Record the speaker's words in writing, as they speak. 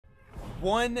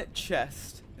one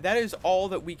chest. That is all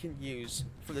that we can use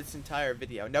for this entire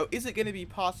video. Now, is it going to be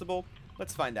possible?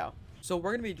 Let's find out. So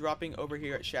we're going to be dropping over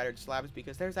here at Shattered Slabs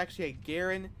because there's actually a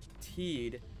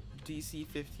guaranteed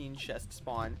DC-15 chest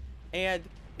spawn. And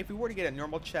if we were to get a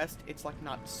normal chest, it's like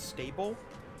not stable.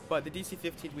 But the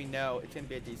DC-15, we know it's going to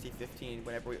be a DC-15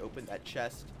 whenever we open that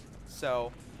chest.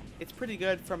 So it's pretty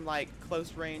good from like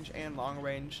close range and long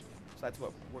range. So that's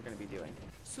what we're going to be doing.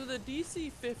 So the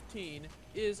DC-15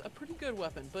 is a pretty good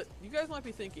weapon, but you guys might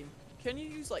be thinking, can you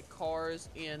use like cars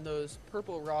and those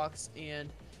purple rocks and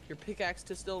your pickaxe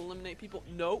to still eliminate people?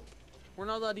 Nope. We're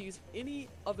not allowed to use any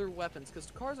other weapons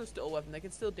because cars are still a weapon. They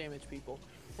can still damage people.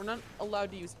 We're not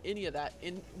allowed to use any of that,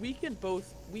 and we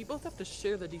both have to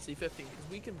share the DC-15 because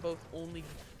we can both only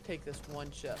take this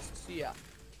one chest. So yeah,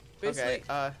 basically,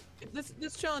 okay,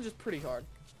 this challenge is pretty hard.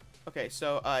 Okay,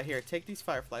 so here, take these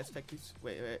fireflies. Take these.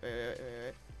 Wait.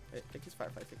 Take these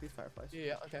fireflies. Take these fireflies.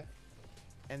 Yeah. Okay.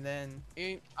 And then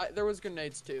there was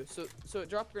grenades too. So it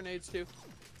dropped grenades too.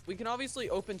 We can obviously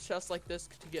open chests like this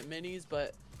to get minis,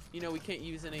 but you know we can't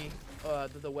use any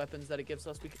the weapons that it gives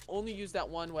us. We can only use that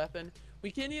one weapon. We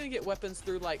can't even get weapons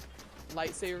through like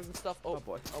lightsabers and stuff. Oh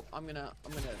boy. Oh, I'm gonna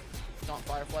not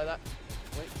firefly that.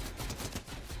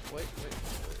 Wait.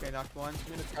 Okay, knocked one.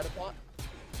 I'm gonna try to plot.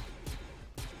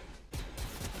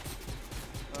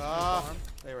 Ah,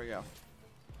 there we go.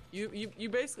 You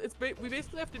basically we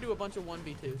basically have to do a bunch of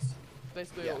 1v2s.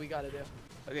 Basically what we gotta do.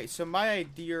 Okay, so my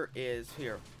idea is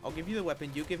here. I'll give you the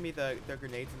weapon. You give me the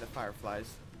grenades and the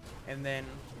fireflies, and then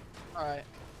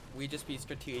we just be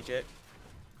strategic.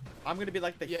 I'm gonna be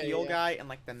like the heal guy and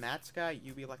like the mats guy.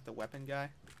 You be like the weapon guy.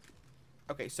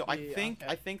 Okay, so I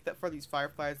think that for these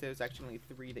fireflies, there's actually only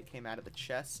 3 that came out of the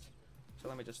chest. So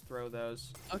let me just throw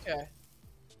those. Okay.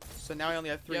 So now I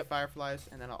only have 3 fireflies,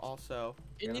 and then I'll also.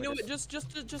 And you know what? Just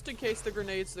in case the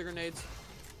grenades.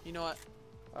 You know what?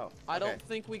 Oh. Okay. I don't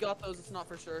think we got those. It's not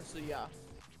for sure. So yeah.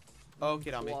 Oh,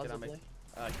 get on me. Get on me.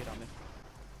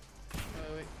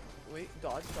 Wait.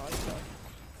 Dodge.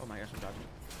 Oh my gosh, I'm dodging.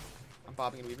 I'm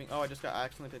bobbing and weaving. Oh, I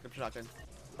accidentally picked up a shotgun.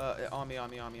 On me.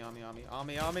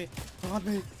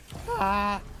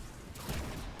 Ah!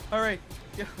 Alright.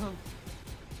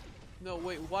 No,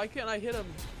 wait, why can't I hit him?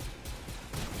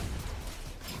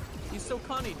 He's so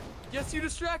cunning. Yes, you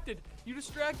distracted. He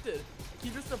just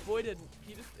avoided.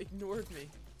 He just ignored me.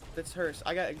 That's hers.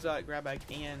 I got exotic grab bag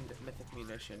and mythic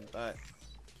munition, but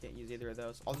can't use either of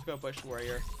those. I'll just go bush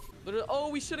warrior. Literally, oh,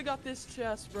 we should have got this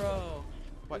chest, bro.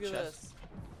 What Look at chest? This.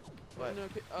 What?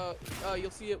 No,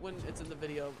 you'll see it when it's in the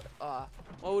video.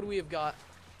 What would we have got?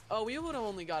 Oh, we would have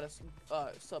only got a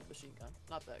submachine gun.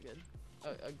 Not that good.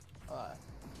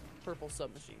 Purple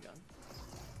submachine gun.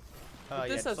 But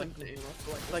this has infinite ammo.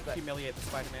 So like humiliate the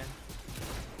Spider-Man.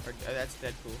 Or that's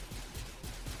Deadpool.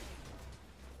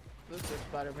 This is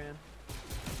Spider-Man.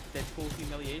 Deadpool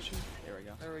humiliation. There we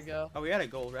go. There we go. Oh, we had a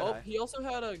gold red eye. He also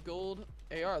had a gold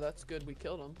AR. That's good. We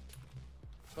killed him.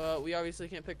 But we obviously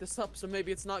can't pick this up, so maybe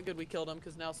it's not good we killed him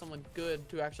because now someone good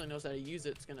who actually knows how to use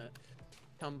it is gonna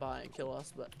come by and kill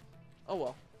us. But oh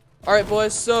well. All right,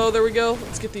 boys. So there we go.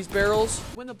 Let's get these barrels.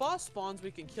 When the boss spawns,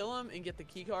 we can kill him and get the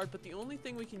key card. But the only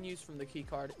thing we can use from the key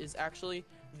card is actually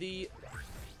the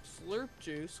slurp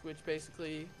juice, which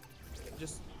basically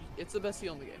it's the best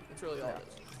heal in the game. It's really all it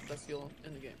is. Best heal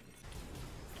in the game.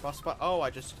 Boss spot. Oh, I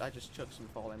just took some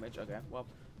fall damage. Okay. Well,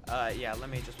 yeah. Let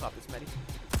me just pop this medi.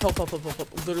 Help.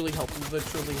 Literally help.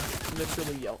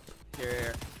 Literally yelp.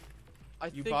 Here. I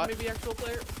think maybe actual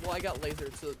player. Well, I got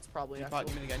lasered, so it's probably actual.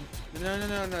 Give me the gun. No.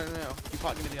 You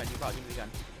pot, give me the gun. You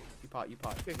pot. You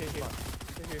pot. Okay. Here. Heal.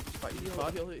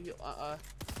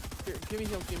 Here, give me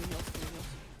heals.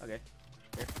 Okay.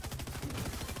 Here.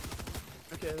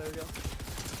 Okay, there we go.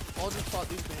 I'll just pop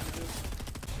these bandages.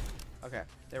 Okay,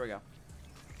 there we go.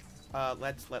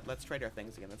 Let's trade our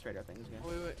things again.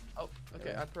 Wait. Oh,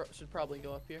 okay. I should probably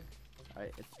go up here.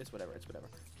 Alright, it's whatever.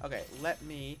 Okay, let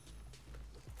me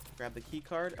grab the key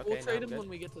card. Okay, we'll trade them when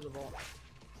we get to the vault.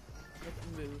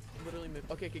 Move. Literally move.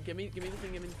 Okay, give me the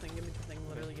thing.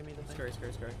 Literally give me the thing.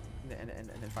 Scurry. And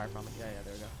then fire from it. Yeah,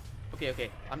 there we go. Okay.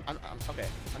 I'm okay.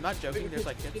 I'm not joking. There's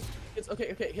like it's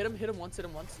okay. Hit him once.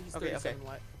 He's 37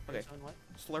 white. Okay.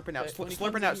 Slurping out.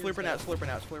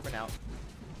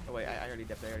 Oh wait, I already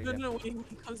dipped. No, when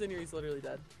he comes in here, he's literally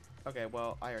dead. Okay,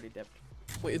 well, I already dipped.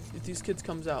 Wait, if these kids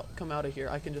come out of here,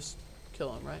 I can just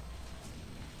kill him, right?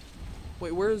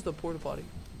 Wait, where is the porta potty?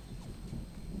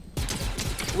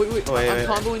 Wait. I'm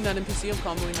comboing that NPC.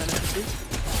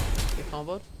 Okay,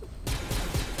 comboed.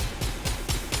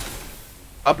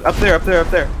 Up there.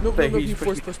 No, he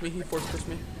force pushed me.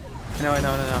 No. I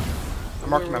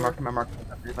marked him.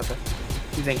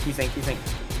 He's ink.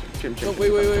 Oh,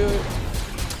 wait.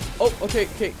 Oh, okay.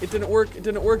 It didn't work. It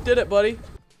didn't work, did it, buddy?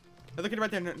 They're looking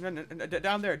right there. No,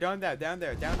 down there.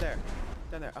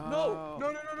 Oh.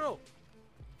 No.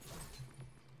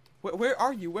 Where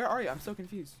are you? I'm so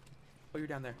confused. Oh, you're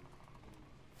down there.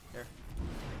 Here.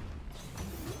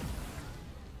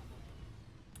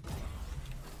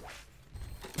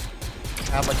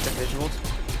 I have like the visuals.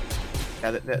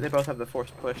 Yeah, they both have the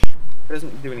forced push. It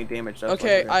doesn't do any damage though.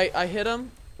 Okay, I hit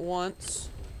him once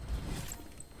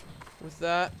with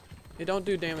that. It don't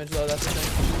do damage though, that's the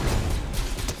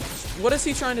thing. What is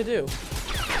he trying to do?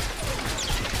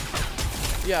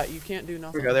 Yeah, you can't do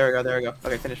nothing. There we go.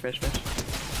 Okay, finish.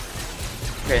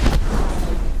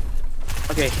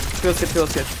 Okay,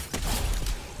 feels good.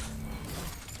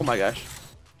 Oh my gosh.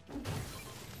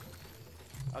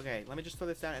 Okay, let me just throw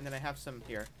this down, and then I have some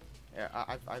here. Yeah,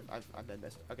 I've been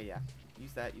missed. Okay, yeah.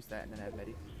 Use that, and then I have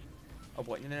Medi. Oh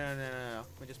boy, no.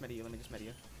 Let me just Medi you.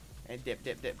 And dip.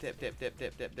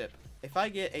 If I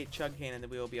get a chug cannon, then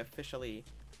we will be officially,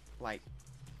 like,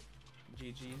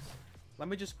 GG's. Let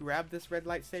me just grab this red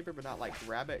lightsaber, but not like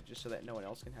grab it, just so that no one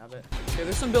else can have it. Okay,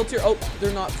 there's some builds here. Oh,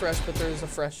 they're not fresh, but there's a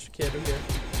fresh kid here.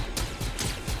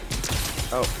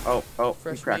 Oh.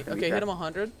 Fresh meat. Okay, hit him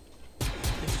 100.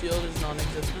 His shield is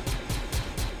non-existent.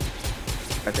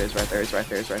 Right there.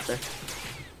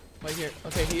 Right here.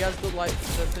 Okay, he has the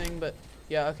thing, but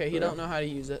yeah, okay, he don't know how to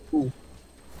use it. Ooh.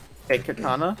 Hey,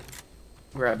 katana.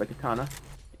 Grab a katana.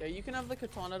 Yeah, you can have the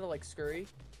katana to like scurry.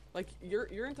 Like your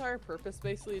entire purpose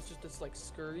basically is just to like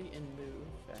scurry and move.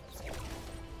 Okay.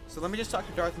 So let me just talk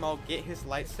to Darth Maul, get his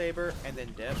lightsaber, and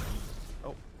then dip.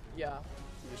 Oh. Yeah.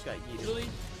 You just got yeeted.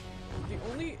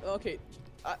 Really, okay,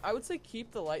 I would say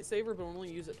keep the lightsaber, but only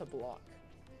use it to block.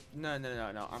 No.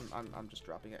 I'm just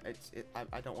dropping it.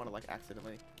 I don't want to like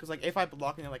accidentally, because like if I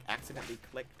block and I like accidentally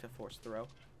click to force throw,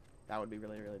 that would be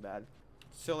really bad.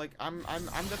 So like I'm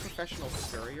the professional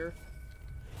scurrier.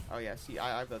 Oh yeah, see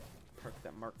I have a perk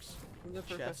that marks. I'm the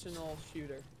professional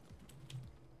shooter.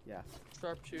 Yeah.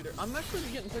 Sharpshooter. I'm actually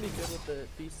getting pretty good with the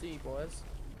DC, boys.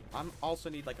 I'm also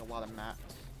need like a lot of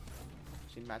mats.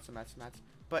 See mats.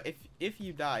 But if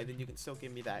you die, then you can still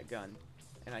give me that gun,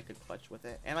 and I could clutch with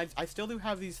it. And I still do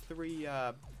have these three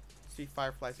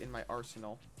fireflies in my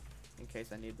arsenal, in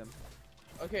case I need them.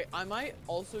 Okay, I might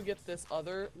also get this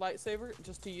other lightsaber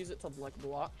just to use it to like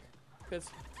block,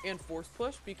 and force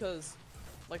push, because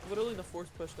like literally the force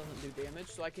push doesn't do damage,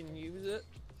 so I can use it.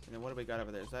 And then what do we got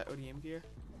over there? Is that ODM gear?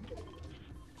 I'm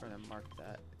trying to mark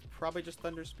that. Probably just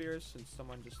thunder spears since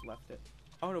someone just left it.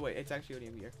 Oh no, wait, it's actually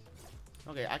ODM gear.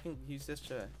 Okay, I can use this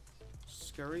to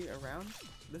scurry around.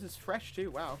 This is fresh too.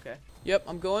 Wow. Okay. Yep,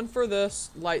 I'm going for this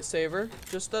lightsaber.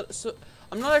 So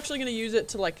I'm not actually gonna use it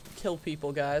to like kill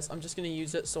people, guys. I'm just gonna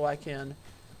use it so I can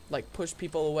like push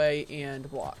people away and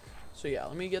block. So yeah,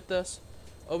 let me get this.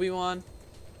 Obi-Wan.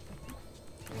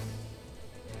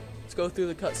 Let's go through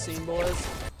the cutscene, boys.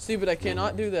 See, but I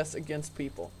cannot do this against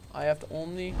people. I have to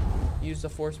only use the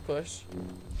force push.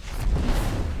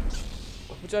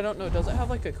 Which I don't know. Does it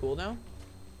have like a cooldown?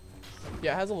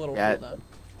 Yeah, it has a little cooldown.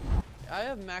 I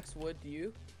have max wood. Do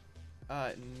you?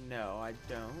 No, I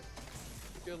don't.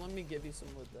 Here, let me give you some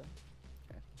wood then.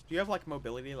 Okay. Do you have like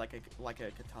mobility, like a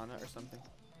katana or something?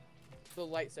 The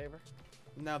lightsaber.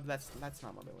 No, that's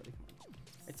not mobility.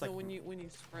 It's so like when you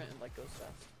sprint and like goes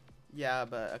fast. Yeah,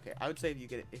 but okay. I would say if you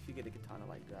get a katana,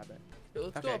 like grab it. Here,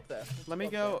 let's go up there. Let me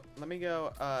go.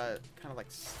 Kind of like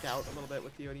scout a little bit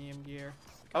with the ODM gear.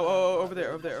 Oh, over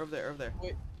there.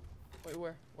 Wait,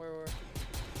 where?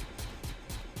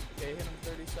 Okay, hit him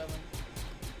 37.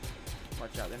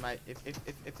 Watch out, they might,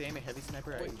 if they aim a heavy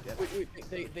sniper at you, dead. Wait,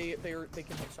 they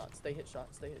can hit shots. They hit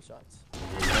shots. Let's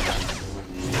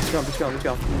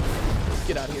go.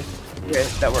 Get out of here. Yeah,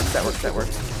 that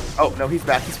works. Oh, no, he's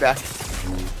back.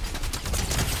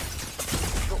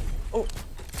 Oh.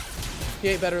 He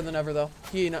ain't better than ever, though.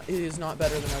 He is not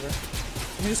better than ever.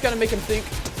 You just gotta make him think.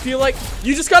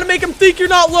 You just gotta make him think you're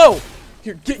not low!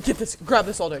 Here, get this. Grab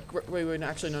this all day. Wait, no,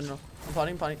 actually, no.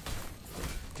 I'm potting.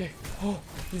 Okay. Oh,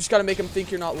 you just gotta make them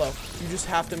think you're not low. You just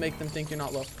have to make them think you're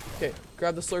not low. Okay,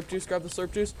 grab the slurp juice. Let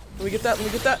me get that.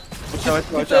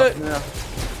 Watch out. No.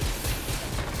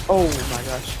 Oh my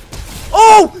gosh.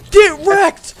 Oh, get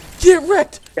wrecked!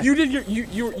 You did you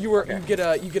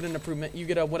get an improvement. You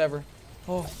get a whatever.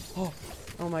 Oh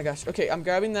my gosh. Okay, I'm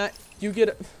grabbing that. You get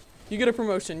a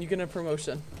promotion.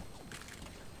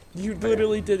 You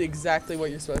literally did exactly what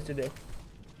you're supposed to do.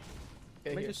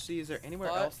 Let me just see, is there anywhere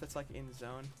else that's like in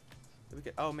zone that we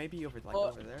could, oh, maybe over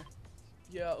there?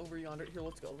 Yeah, over yonder. Here,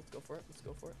 let's go for it.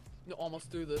 No,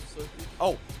 almost through this. So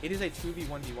oh, it is a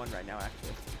 2v1v1 right now,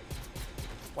 actually.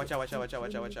 Watch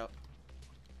out.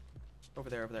 Over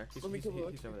there, over there. He's Let me he's go look.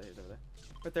 over there, he's over there.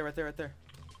 Right there, right there, right there.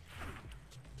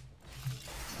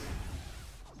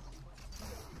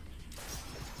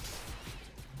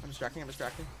 I'm distracting, I'm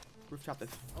distracting. Rooftop this.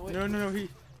 Oh, wait. No, no, no,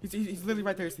 he's literally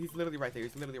right there. He's literally right there.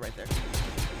 He's literally right there.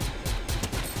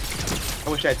 I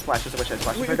wish I had splashes. I wish I had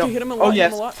splashes. Wait, I okay, don't. hit him a lot, Oh, hit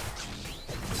yes. him a lot.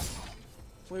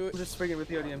 Wait, wait. I'm just friggin' with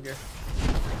the ODM gear.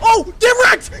 Oh, get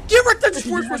wrecked! Get wrecked! I just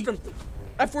force pushed him.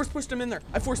 I force pushed him in there.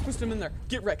 I force pushed him in there.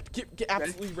 Get wrecked. Get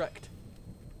absolutely wrecked.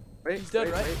 Wait, He's dead,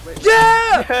 wait, right? wait, wait.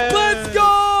 Yeah! Yes! Let's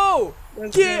go!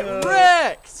 Get go.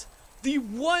 wrecked! The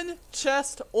one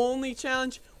chest only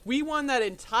challenge. We won that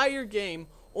entire game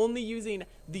only using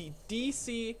the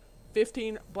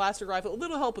DC-15 blaster rifle. A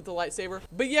little help with the lightsaber.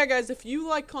 But yeah, guys, if you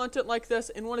like content like this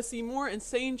and want to see more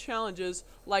insane challenges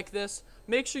like this,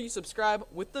 make sure you subscribe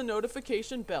with the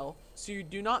notification bell so you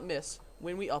do not miss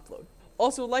when we upload.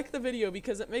 Also, like the video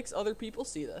because it makes other people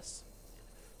see this.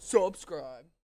 Subscribe.